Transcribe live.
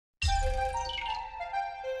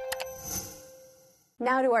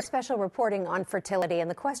Now to our special reporting on fertility and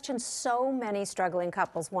the question so many struggling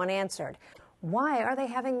couples want answered. Why are they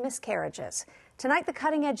having miscarriages? Tonight, the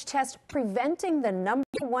cutting-edge test preventing the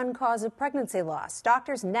 #1 cause of pregnancy loss.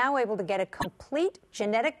 Doctors now able to get a complete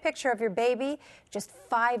genetic picture of your baby just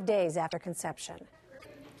 5 days after conception.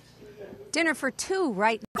 Dinner for 2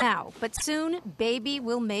 right now, but soon baby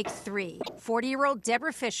will make 3. 40-year-old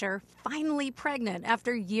Deborah Fisher finally pregnant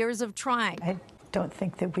after years of trying. I don't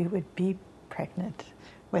think that we would be pregnant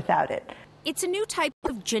without it. It's a new type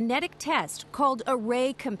of genetic test called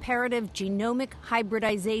Array Comparative Genomic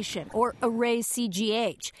Hybridization, or Array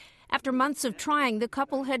CGH. After months of trying, the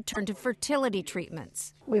couple had turned to fertility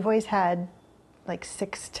treatments. We've always had like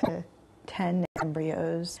 6 to 10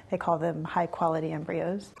 embryos. They call them high-quality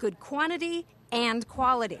embryos. Good quantity and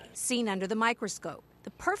quality, seen under the microscope.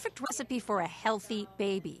 The perfect recipe for a healthy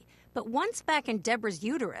baby. But once back in Deborah's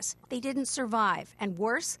uterus, they didn't survive. And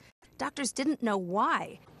worse, doctors didn't know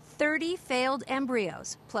why. 30 failed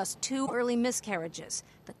embryos, plus 2 early miscarriages.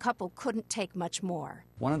 The couple couldn't take much more.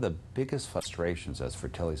 One of the biggest frustrations as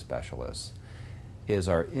fertility specialists is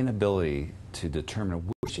our inability to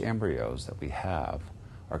determine which embryos that we have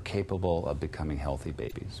are capable of becoming healthy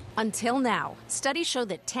babies. Until now, studies show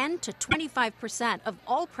that 10 to 25% of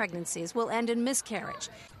all pregnancies will end in miscarriage.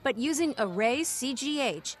 But using Array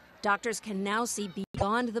CGH, doctors can now see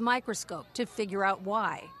beyond the microscope to figure out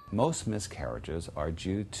why. Most miscarriages are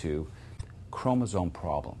due to chromosome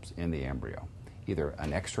problems in the embryo, either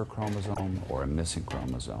an extra chromosome or a missing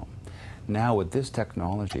chromosome. Now with this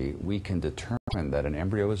technology, we can determine that an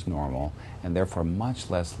embryo is normal and therefore much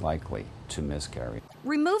less likely to miscarry.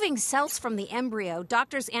 Removing cells from the embryo,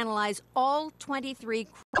 doctors analyze all 23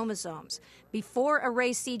 chromosomes. Before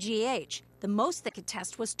Array CGH, the most they could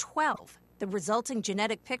test was 12. The resulting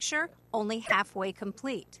genetic picture only halfway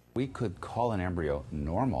complete. We could call an embryo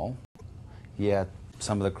normal, yet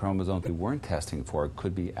some of the chromosomes we weren't testing for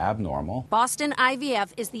could be abnormal. Boston IVF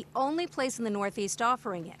is the only place in the Northeast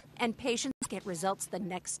offering it, and patients get results the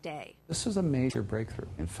next day. This is a major breakthrough.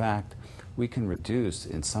 In fact, we can reduce,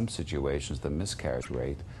 in some situations, the miscarriage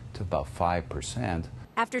rate to about 5%.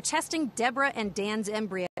 After testing Deborah and Dan's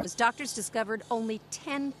embryos, doctors discovered only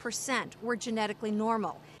 10% were genetically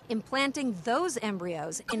normal, implanting those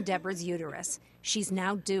embryos in Deborah's uterus. She's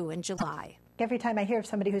now due in July. Every time I hear of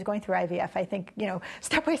somebody who's going through IVF, I think,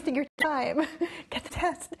 stop wasting your time. Get the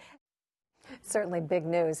test. Certainly big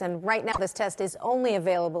news. And right now, this test is only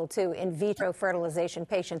available to in vitro fertilization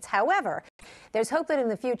patients. However, there's hope that in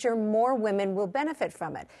the future, more women will benefit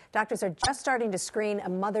from it. Doctors are just starting to screen a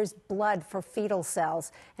mother's blood for fetal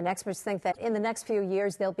cells. And experts think that in the next few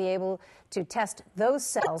years, they'll be able to test those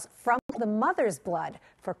cells from the mother's blood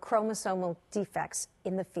for chromosomal defects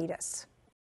in the fetus.